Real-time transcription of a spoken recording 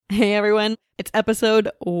Hey everyone, it's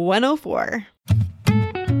episode 104.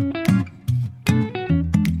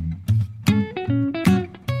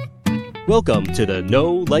 Welcome to the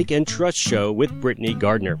Know, Like, and Trust Show with Brittany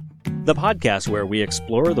Gardner, the podcast where we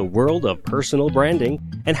explore the world of personal branding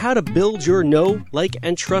and how to build your know, like,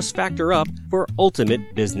 and trust factor up for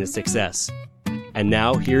ultimate business success. And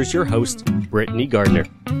now here's your host, Brittany Gardner.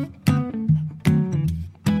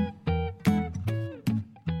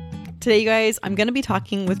 Today, you guys, I'm going to be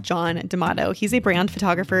talking with John DeMato. He's a brand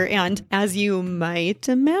photographer, and as you might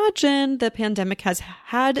imagine, the pandemic has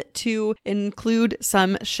had to include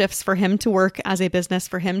some shifts for him to work as a business,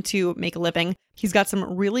 for him to make a living. He's got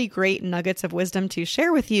some really great nuggets of wisdom to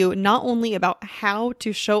share with you, not only about how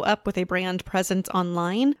to show up with a brand presence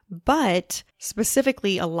online, but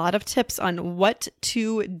specifically a lot of tips on what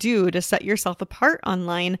to do to set yourself apart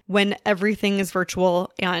online when everything is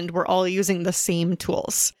virtual and we're all using the same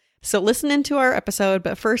tools. So listen into our episode,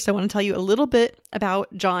 but first I want to tell you a little bit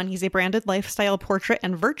about John. He's a branded lifestyle portrait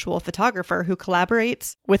and virtual photographer who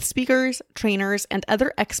collaborates with speakers, trainers, and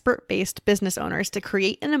other expert-based business owners to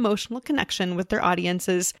create an emotional connection with their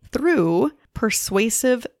audiences through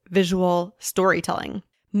persuasive visual storytelling.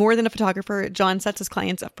 More than a photographer, John sets his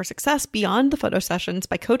clients up for success beyond the photo sessions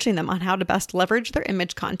by coaching them on how to best leverage their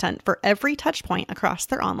image content for every touch point across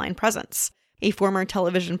their online presence. A former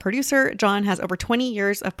television producer, John has over 20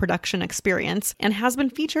 years of production experience and has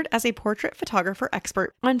been featured as a portrait photographer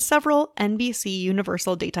expert on several NBC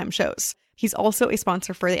Universal daytime shows. He's also a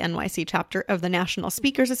sponsor for the NYC chapter of the National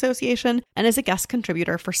Speakers Association and is a guest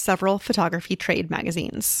contributor for several photography trade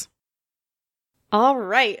magazines. All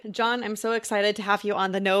right, John, I'm so excited to have you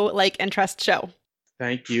on the Know, Like, and Trust show.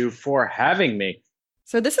 Thank you for having me.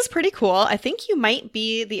 So this is pretty cool. I think you might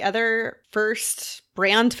be the other first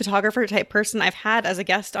brand photographer type person I've had as a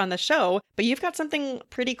guest on the show, but you've got something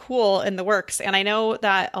pretty cool in the works. And I know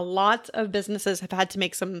that a lot of businesses have had to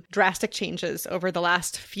make some drastic changes over the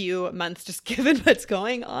last few months, just given what's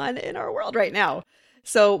going on in our world right now.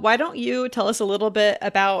 So why don't you tell us a little bit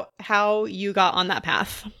about how you got on that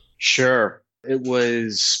path? Sure. It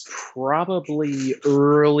was probably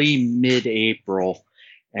early mid-April.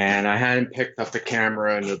 And I hadn't picked up the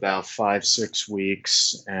camera in about 5-6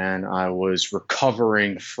 weeks, and I was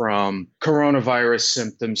recovering from coronavirus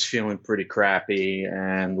symptoms, feeling pretty crappy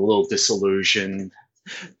and a little disillusioned,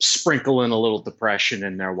 sprinkling a little depression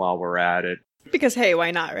in there while we're at it. Because, hey,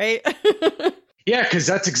 why not, right? Yeah, because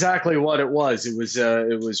that's exactly what it was. It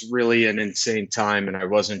was really an insane time, and I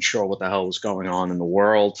wasn't sure what the hell was going on in the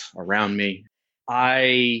world around me.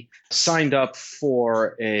 I signed up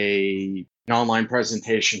for an online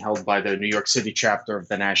presentation held by the New York City chapter of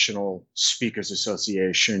the National Speakers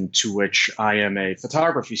Association, to which I am a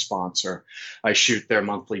photography sponsor. I shoot their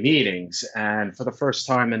monthly meetings. And for the first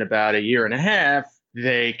time in about a year and a half,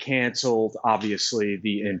 they canceled, obviously,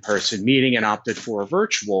 the in-person meeting and opted for a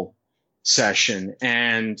virtual session.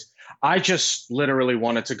 And I just literally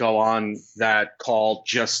wanted to go on that call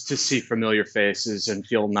just to see familiar faces and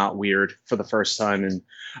feel not weird for the first time in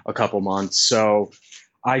a couple months. So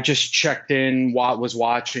I just checked in, was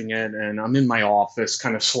watching it, and I'm in my office,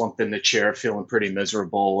 kind of slumped in the chair, feeling pretty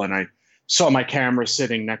miserable. And I saw my camera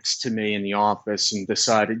sitting next to me in the office and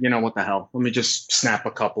decided, you know, what the hell? Let me just snap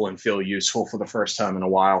a couple and feel useful for the first time in a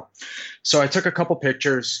while. So I took a couple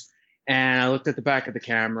pictures and I looked at the back of the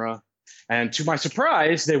camera. And to my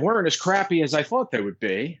surprise, they weren't as crappy as I thought they would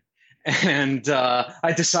be. And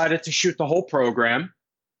I decided to shoot the whole program.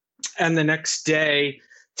 And the next day,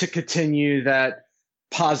 to continue that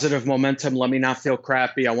positive momentum, let me not feel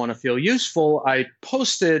crappy, I want to feel useful, I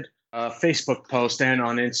posted a Facebook post and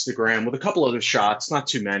on Instagram with a couple other shots, not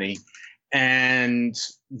too many. And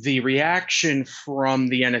the reaction from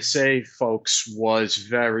the NSA folks was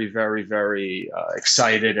very, very, very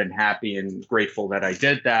excited and happy and grateful that I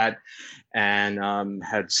did that, and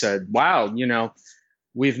had said, wow, you know,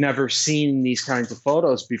 we've never seen these kinds of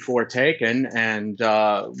photos before taken, and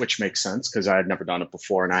which makes sense because I had never done it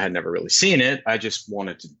before and I had never really seen it. I just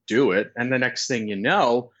wanted to do it. And the next thing you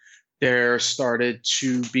know, there started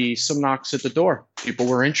to be some knocks at the door. People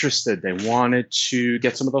were interested. They wanted to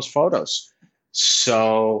get some of those photos.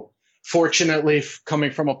 So fortunately,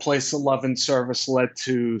 coming from a place of love and service led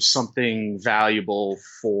to something valuable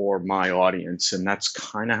for my audience. And that's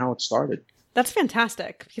kind of how it started. That's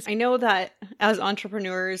fantastic, because I know that as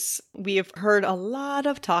entrepreneurs, we've heard a lot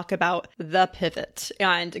of talk about the pivot,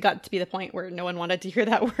 and it got to be the point where no one wanted to hear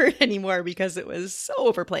that word anymore because it was so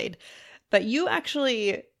overplayed. But you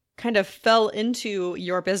actually kind of fell into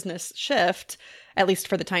your business shift, at least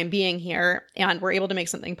for the time being here, and were able to make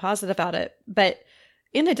something positive out of it. But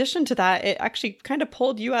In addition to that, it actually kind of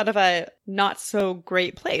pulled you out of a not so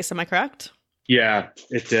great place. Am I correct? Yeah,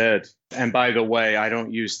 it did. And by the way, I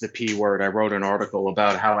don't use the P word. I wrote an article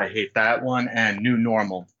about how I hate that one and new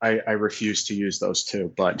normal. I refuse to use those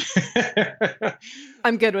two, but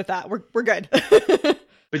I'm good with that. We're good.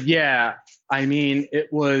 but yeah, I mean,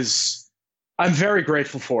 I'm very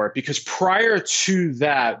grateful for it because prior to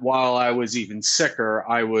that, while I was even sicker,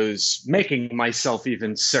 I was making myself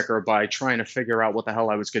even sicker by trying to figure out what the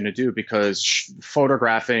hell I was going to do because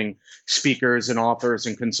photographing speakers and authors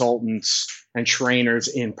and consultants and trainers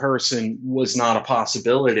in person was not a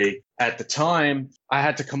possibility. At the time, I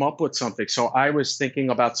had to come up with something. So I was thinking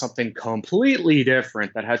about something completely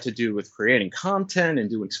different that had to do with creating content and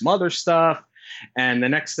doing some other stuff. And the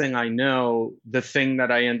next thing I know, the thing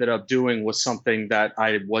that I ended up doing was something that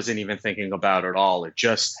I wasn't even thinking about at all. It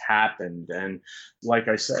just happened. And like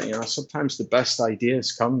I said, sometimes the best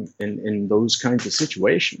ideas come in those kinds of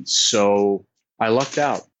situations. So I lucked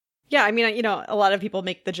out. Yeah, I mean, a lot of people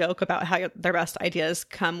make the joke about how their best ideas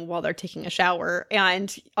come while they're taking a shower.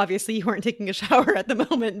 And obviously you weren't taking a shower at the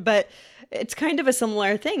moment, but it's kind of a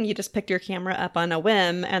similar thing. You just picked your camera up on a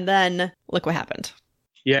whim and then look what happened.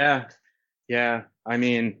 Yeah. Yeah. I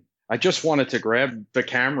mean, I just wanted to grab the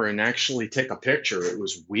camera and actually take a picture. It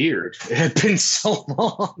was weird. It had been so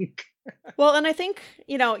long. Well, and I think,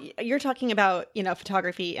 you're talking about,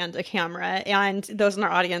 photography and a camera, and those in our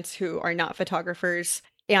audience who are not photographers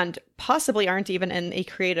and possibly aren't even in a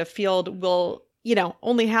creative field will,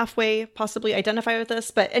 only halfway possibly identify with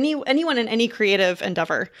this. But anyone in any creative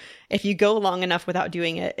endeavor, if you go long enough without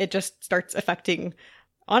doing it, it just starts affecting,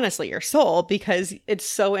 honestly, your soul because it's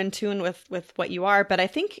so in tune with what you are. But I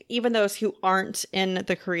think even those who aren't in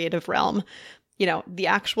the creative realm, the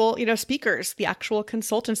actual, speakers, the actual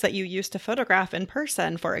consultants that you used to photograph in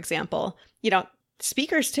person, for example,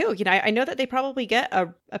 speakers too, I know that they probably get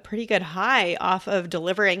a pretty good high off of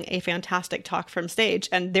delivering a fantastic talk from stage,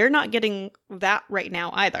 and they're not getting that right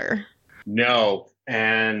now either. No.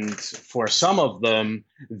 And for some of them,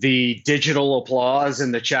 the digital applause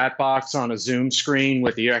in the chat box on a Zoom screen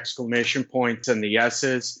with the exclamation points and the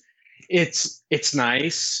yeses, it's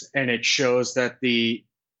nice. And it shows that the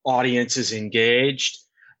audience is engaged.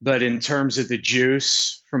 But in terms of the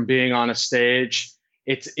juice from being on a stage,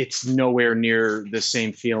 it's nowhere near the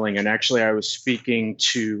same feeling. And actually, I was speaking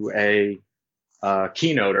to a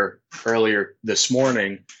keynoter earlier this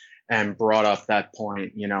morning and brought up that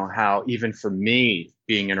point, how even for me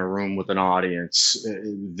being in a room with an audience,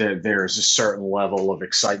 there's a certain level of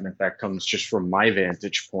excitement that comes just from my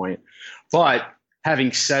vantage point. But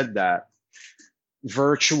having said that,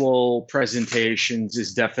 virtual presentations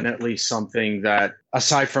is definitely something that,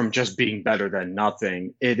 aside from just being better than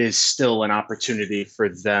nothing, it is still an opportunity for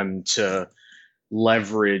them to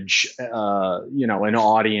leverage, an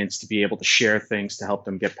audience to be able to share things to help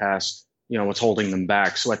them get past what's holding them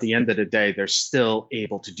back. So at the end of the day, they're still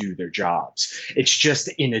able to do their jobs. It's just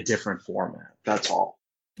in a different format. That's all.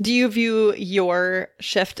 Do you view your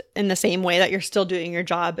shift in the same way that you're still doing your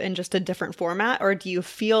job in just a different format? Or do you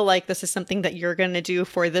feel like this is something that you're going to do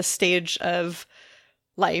for this stage of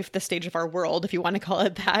life, the stage of our world, if you want to call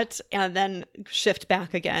it that, and then shift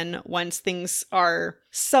back again once things are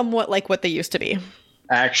somewhat like what they used to be?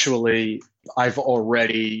 Actually, I've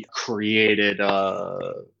already created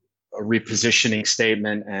a repositioning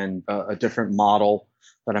statement and a different model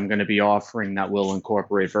that I'm going to be offering that will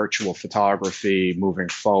incorporate virtual photography moving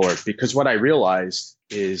forward. Because what I realized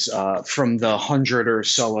is from the 100 or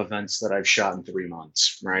so events that I've shot in 3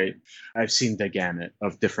 months, right? I've seen the gamut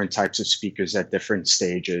of different types of speakers at different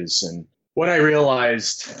stages. And what I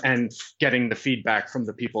realized, and getting the feedback from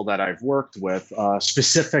the people that I've worked with,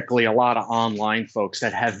 specifically a lot of online folks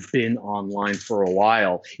that have been online for a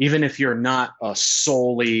while, even if you're not a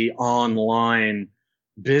solely online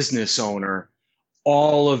business owner,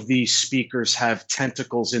 all of these speakers have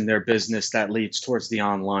tentacles in their business that leads towards the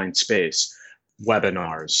online space.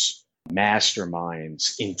 Webinars,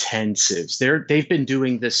 masterminds, intensives. They've been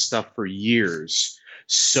doing this stuff for years.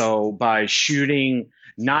 So by shooting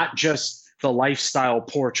not just the lifestyle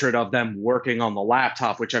portrait of them working on the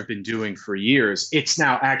laptop, which I've been doing for years, it's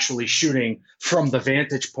now actually shooting from the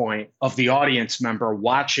vantage point of the audience member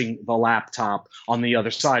watching the laptop on the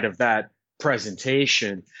other side of that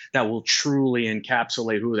presentation that will truly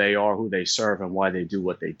encapsulate who they are, who they serve, and why they do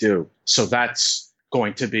what they do. So that's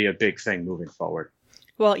going to be a big thing moving forward.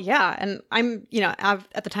 Well, yeah. And I'm,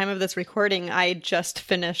 at the time of this recording, I just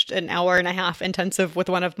finished an 1.5-hour intensive with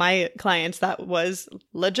one of my clients that was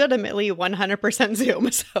legitimately 100%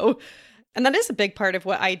 Zoom. So And that is a big part of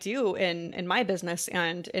what I do in my business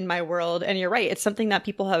and in my world. And you're right. It's something that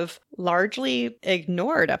people have largely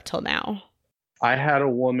ignored up till now. I had a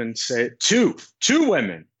woman say, two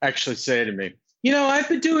women actually say to me, I've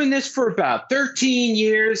been doing this for about 13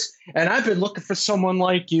 years and I've been looking for someone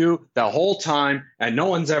like you the whole time and no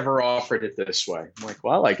one's ever offered it this way. I'm like,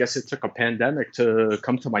 well, I guess it took a pandemic to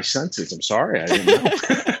come to my senses. I'm sorry. I didn't know.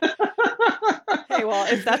 Hey,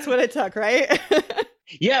 well, if that's what it took, right?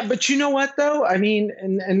 Yeah, but you know what, though? I mean,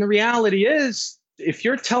 and the reality is, if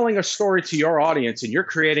you're telling a story to your audience and you're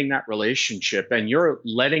creating that relationship and you're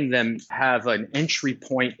letting them have an entry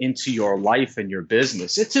point into your life and your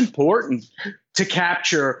business, it's important to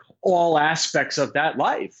capture all aspects of that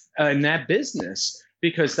life and that business,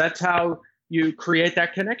 because that's how you create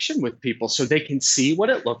that connection with people so they can see what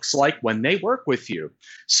it looks like when they work with you.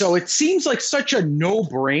 So it seems like such a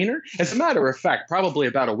no-brainer. As a matter of fact, probably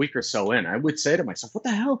about a week or so in, I would say to myself, what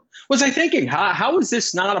the hell was I thinking? How is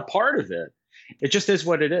this not a part of it? It just is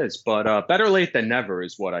what it is. But better late than never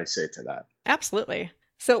is what I say to that. Absolutely.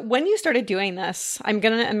 So when you started doing this, I'm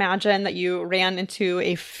going to imagine that you ran into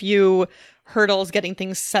a few hurdles getting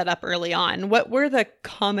things set up early on. What were the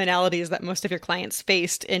commonalities that most of your clients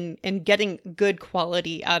faced in getting good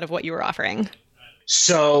quality out of what you were offering?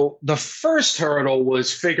 So the first hurdle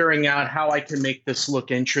was figuring out how I can make this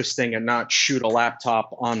look interesting and not shoot a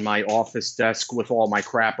laptop on my office desk with all my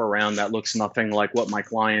crap around that looks nothing like what my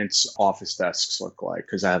clients' office desks look like,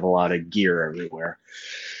 because I have a lot of gear everywhere.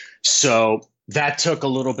 So that took a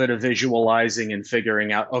little bit of visualizing and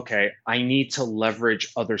figuring out, okay, I need to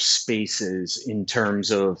leverage other spaces in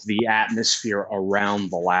terms of the atmosphere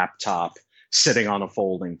around the laptop sitting on a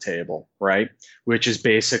folding table, right? Which is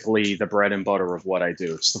basically the bread and butter of what I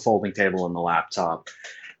do. It's the folding table and the laptop.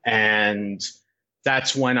 And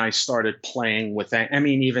that's when I started playing with that. I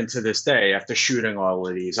mean, even to this day, after shooting all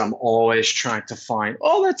of these, I'm always trying to find,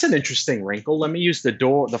 oh, that's an interesting wrinkle. Let me use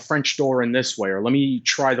the French door in this way, or let me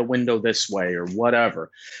try the window this way, or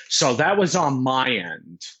whatever. So that was on my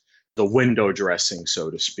end, the window dressing,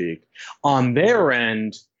 so to speak. On their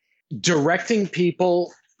end, directing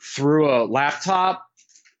people through a laptop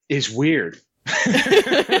is weird.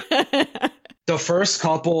 The first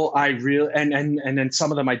couple I really, and then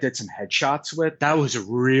some of them I did some headshots with, that was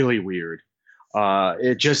really weird.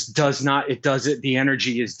 It just does not, the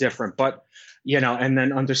energy is different, but and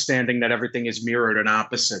then understanding that everything is mirrored and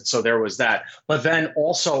opposite. So there was that. But then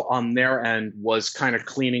also on their end was kind of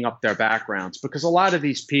cleaning up their backgrounds, because a lot of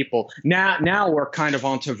these people now we're kind of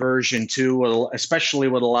onto version 2, especially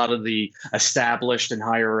with a lot of the established and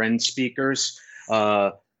higher end speakers.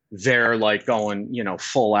 They're like going,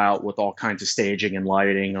 full out with all kinds of staging and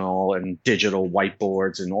lighting and digital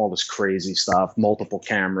whiteboards and all this crazy stuff, multiple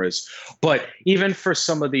cameras. But even for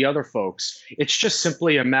some of the other folks, it's just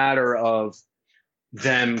simply a matter of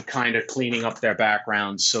them kind of cleaning up their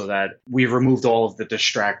backgrounds so that we removed all of the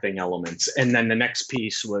distracting elements. And then the next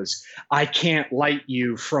piece was, I can't light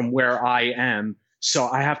you from where I am, so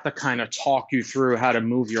I have to kind of talk you through how to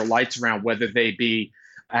move your lights around, whether they be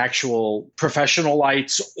actual professional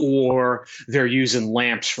lights or they're using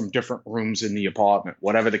lamps from different rooms in the apartment,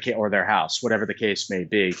 whatever the case, or their house, whatever the case may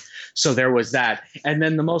be. So there was that. And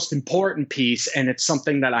then the most important piece, and it's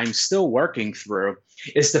something that I'm still working through,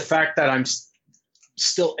 is the fact that I'm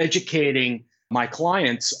still educating my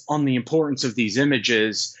clients on the importance of these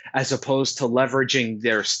images, as opposed to leveraging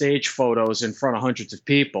their stage photos in front of hundreds of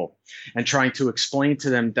people and trying to explain to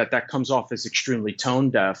them that comes off as extremely tone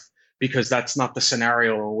deaf, because that's not the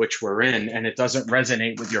scenario in which we're in, and it doesn't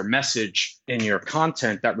resonate with your message in your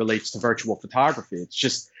content that relates to virtual photography. It's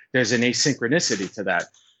just, there's an asynchronicity to that.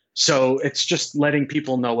 So it's just letting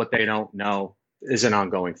people know what they don't know is an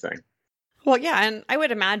ongoing thing. Well, yeah, and I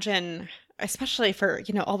would imagine, especially for,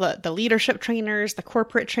 all the leadership trainers, the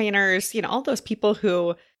corporate trainers, all those people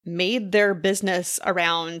who made their business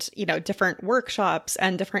around, different workshops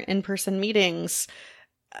and different in-person meetings,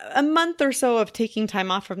 a month or so of taking time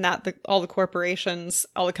off from that, all the corporations,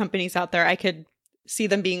 all the companies out there, I could see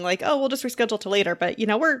them being like, oh, we'll just reschedule to later. But,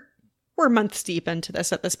 we're months deep into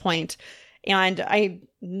this at this point. And I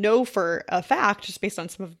know for a fact, just based on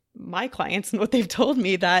some of my clients and what they've told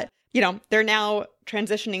me, that, they're now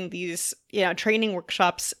transitioning these, training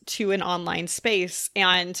workshops to an online space.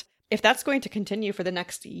 And if that's going to continue for the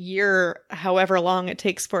next year, however long it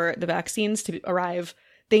takes for the vaccines to arrive,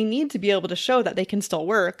 they need to be able to show that they can still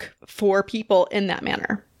work for people in that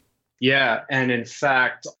manner. Yeah. And in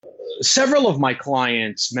fact, several of my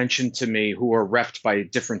clients mentioned to me, who are repped by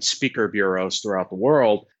different speaker bureaus throughout the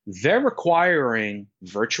world, they're requiring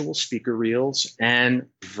virtual speaker reels and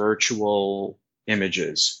virtual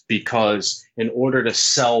images, because in order to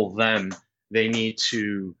sell them, they need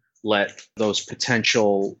to let those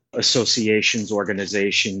potential associations,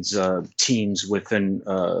 organizations, teams within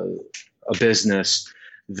a business,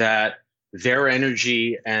 that their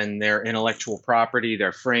energy and their intellectual property,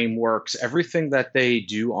 their frameworks, everything that they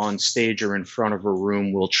do on stage or in front of a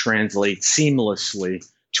room will translate seamlessly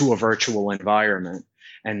to a virtual environment.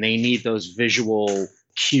 And they need those visual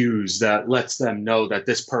cues that lets them know that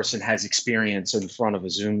this person has experience in front of a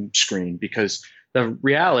Zoom screen. Because the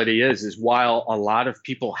reality is while a lot of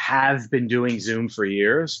people have been doing Zoom for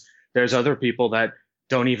years, there's other people that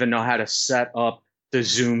don't even know how to set up the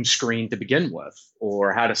Zoom screen to begin with,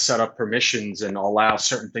 or how to set up permissions and allow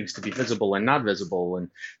certain things to be visible and not visible. And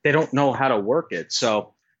they don't know how to work it.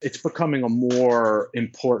 So it's becoming a more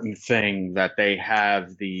important thing that they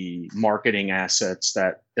have the marketing assets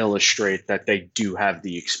that illustrate that they do have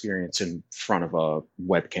the experience in front of a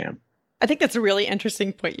webcam. I think that's a really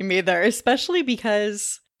interesting point you made there, especially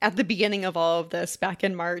because at the beginning of all of this, back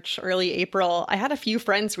in March, early April, I had a few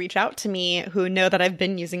friends reach out to me who know that I've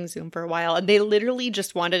been using Zoom for a while, and they literally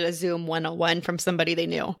just wanted a Zoom 101 from somebody they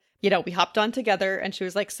knew. You know, we hopped on together and she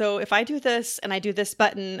was like, so if I do this and I do this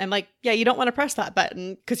button, I'm like, yeah, you don't want to press that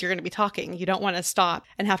button because you're going to be talking. You don't want to stop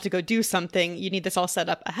and have to go do something. You need this all set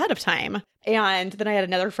up ahead of time. And then I had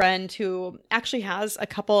another friend who actually has a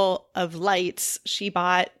couple of lights. She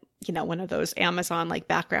bought, you know, one of those Amazon like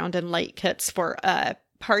background and light kits for a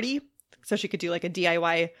party so she could do like a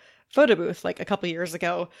DIY photo booth like a couple years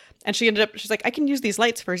ago. And she's like, I can use these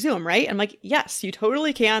lights for Zoom, right? I'm like, yes, you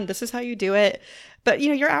totally can. This is how you do it. But, you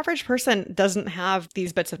know, your average person doesn't have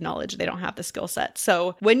these bits of knowledge. They don't have the skill set.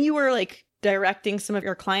 So when you were like directing some of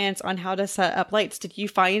your clients on how to set up lights, did you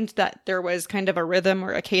find that there was kind of a rhythm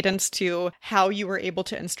or a cadence to how you were able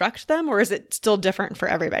to instruct them? Or is it still different for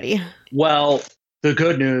everybody? Well, the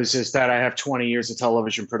good news is that I have 20 years of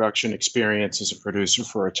television production experience as a producer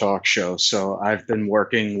for a talk show. So I've been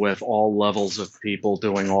working with all levels of people,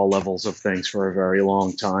 doing all levels of things for a very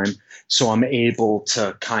long time. So I'm able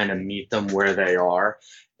to kind of meet them where they are.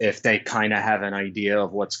 If they kind of have an idea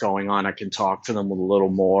of what's going on, I can talk to them with a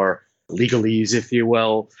little more legalese, if you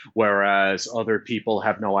will, whereas other people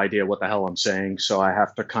have no idea what the hell I'm saying. So I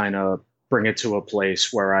have to kind of bring it to a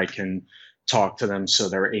place where I can talk to them so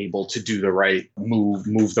they're able to do the right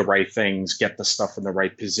move the right things, get the stuff in the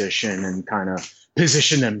right position, and kind of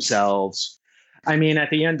position themselves. I mean, at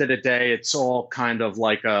the end of the day, it's all kind of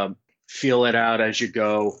like a feel it out as you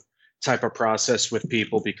go type of process with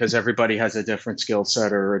people, because everybody has a different skill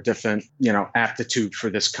set or a different, you know, aptitude for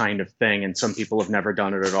this kind of thing. And some people have never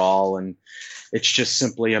done it at all. And it's just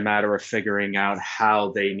simply a matter of figuring out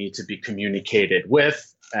how they need to be communicated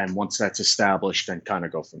with. And once that's established, then kind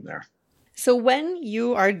of go from there. So when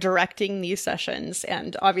you are directing these sessions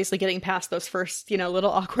and obviously getting past those first, you know, little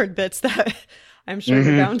awkward bits that I'm sure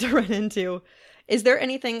you're bound to run into, is there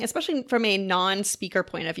anything, especially from a non-speaker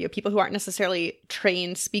point of view, people who aren't necessarily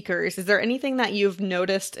trained speakers, is there anything that you've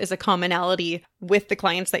noticed as a commonality with the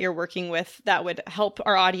clients that you're working with that would help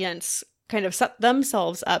our audience kind of set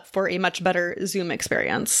themselves up for a much better Zoom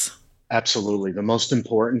experience? Absolutely. The most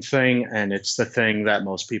important thing, and it's the thing that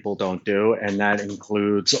most people don't do, and that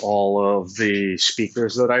includes all of the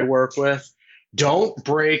speakers that I work with, don't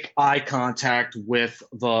break eye contact with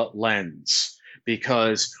the lens.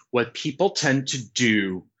 Because what people tend to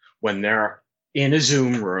do when they're in a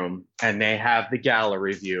Zoom room and they have the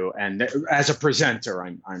gallery view, and as a presenter,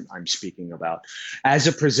 I'm speaking about, as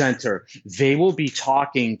a presenter, they will be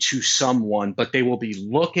talking to someone, but they will be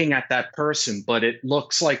looking at that person, but it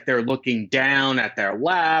looks like they're looking down at their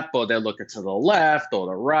lap, or they're looking to the left or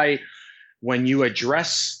the right. When you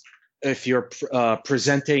address, if you're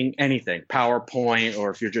presenting anything, PowerPoint, or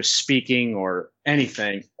if you're just speaking or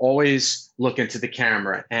anything, always look into the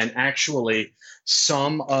camera. And actually,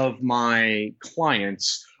 some of my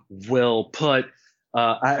clients will put,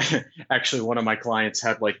 actually, one of my clients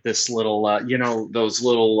had like this little, you know, those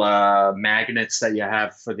little magnets that you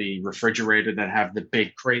have for the refrigerator that have the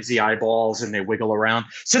big crazy eyeballs and they wiggle around.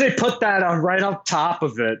 So they put that on right on top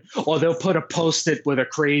of it, or they'll put a Post-it with a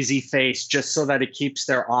crazy face just so that it keeps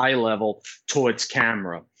their eye level towards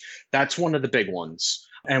camera. That's one of the big ones.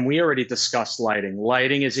 And we already discussed lighting.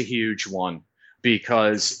 Lighting is a huge one,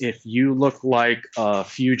 because if you look like a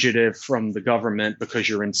fugitive from the government because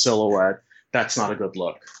you're in silhouette, that's not a good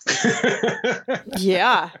look.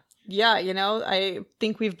 Yeah. Yeah. You know, I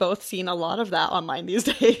think we've both seen a lot of that online these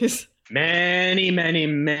days. Many, many,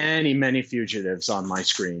 many, many fugitives on my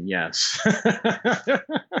screen. Yes.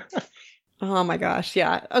 Oh my gosh.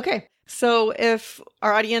 Yeah. Okay. So if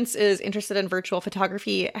our audience is interested in virtual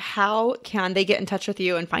photography, how can they get in touch with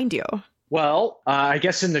you and find you? Well, I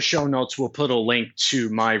guess in the show notes, we'll put a link to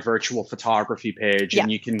my virtual photography page, Yeah,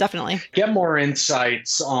 and you can definitely get more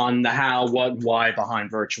insights on the how, what, why behind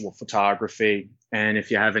virtual photography. And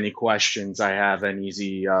if you have any questions, I have an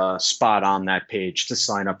easy spot on that page to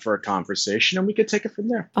sign up for a conversation, and we could take it from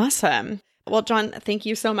there. Awesome. Well, John, thank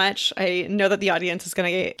you so much. I know that the audience is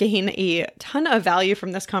going to gain a ton of value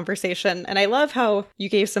from this conversation. And I love how you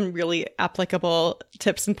gave some really applicable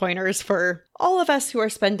tips and pointers for all of us who are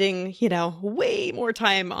spending, way more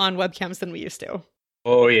time on webcams than we used to.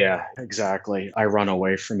 Oh, yeah, exactly. I run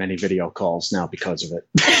away from any video calls now because of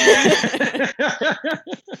it.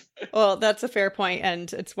 Well, that's a fair point,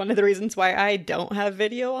 and it's one of the reasons why I don't have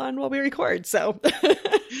video on while we record. So,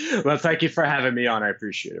 well, thank you for having me on. I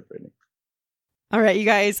appreciate it, Brittany. All right, you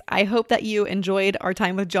guys, I hope that you enjoyed our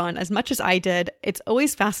time with John as much as I did. It's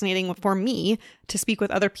always fascinating for me to speak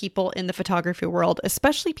with other people in the photography world,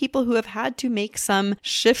 especially people who have had to make some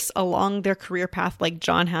shifts along their career path like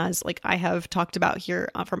John has, like I have talked about here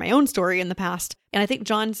for my own story in the past. And I think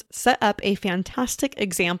John's set up a fantastic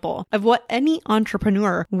example of what any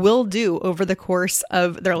entrepreneur will do over the course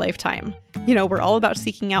of their lifetime. We're all about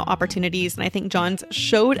seeking out opportunities, and I think John's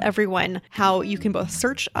showed everyone how you can both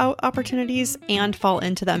search out opportunities and fall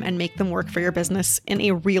into them and make them work for your business in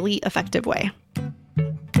a really effective way.